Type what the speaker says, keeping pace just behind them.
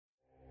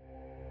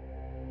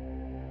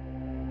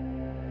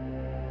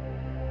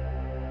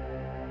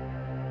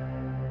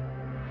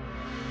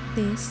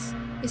This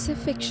is a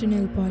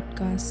fictional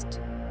podcast.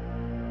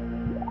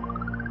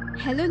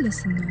 Hello,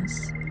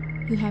 listeners.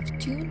 You have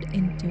tuned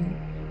into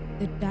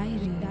the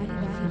Diary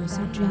of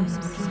Lucid Dreams,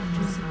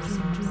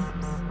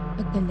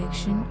 a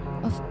collection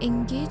of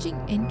engaging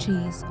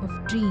entries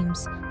of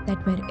dreams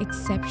that were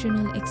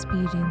exceptional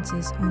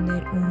experiences on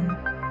their own.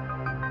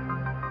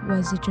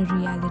 Was it a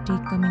reality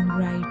coming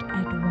right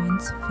at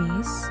one's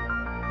face,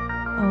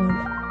 or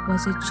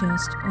was it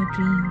just a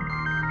dream?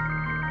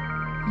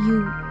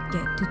 You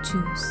get to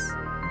choose.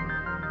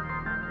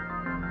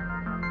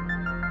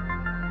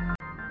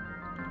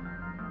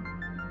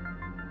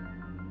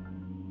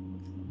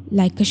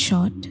 Like a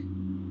shot,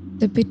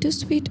 the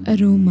bittersweet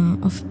aroma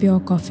of pure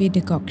coffee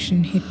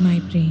decoction hit my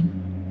brain.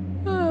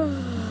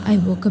 I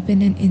woke up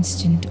in an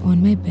instant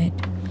on my bed,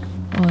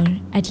 or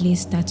at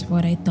least that's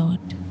what I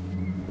thought.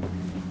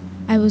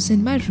 I was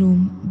in my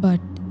room, but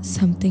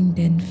something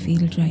didn't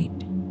feel right.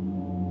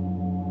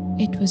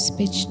 It was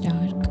pitch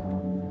dark.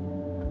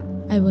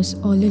 I was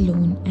all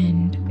alone,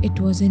 and it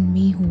wasn't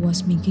me who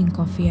was making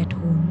coffee at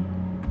home.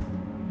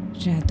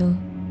 Rather,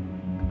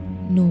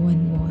 no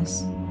one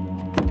was.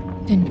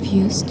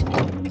 Confused,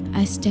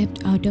 I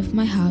stepped out of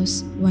my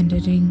house,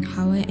 wondering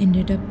how I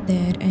ended up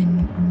there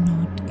and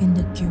not in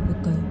the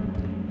cubicle.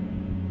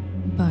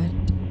 But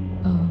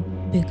a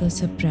bigger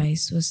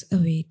surprise was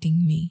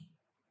awaiting me.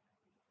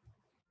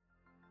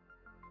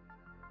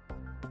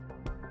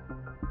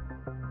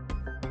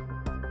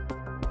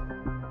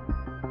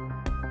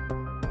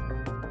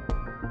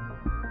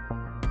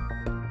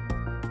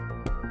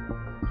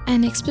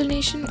 An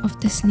explanation of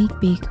the sneak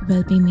peek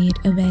will be made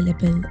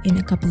available in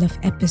a couple of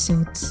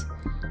episodes.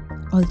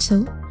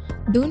 Also,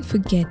 don't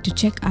forget to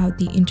check out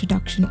the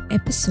introduction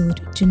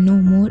episode to know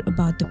more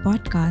about the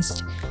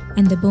podcast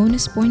and the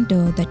bonus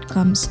pointer that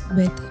comes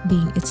with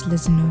being its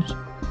listener.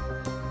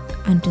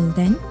 Until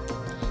then,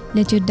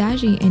 let your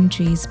diary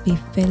entries be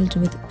filled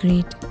with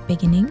great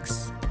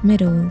beginnings,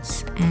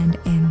 middles, and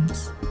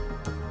ends.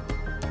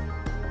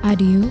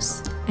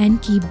 Adios and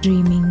keep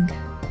dreaming.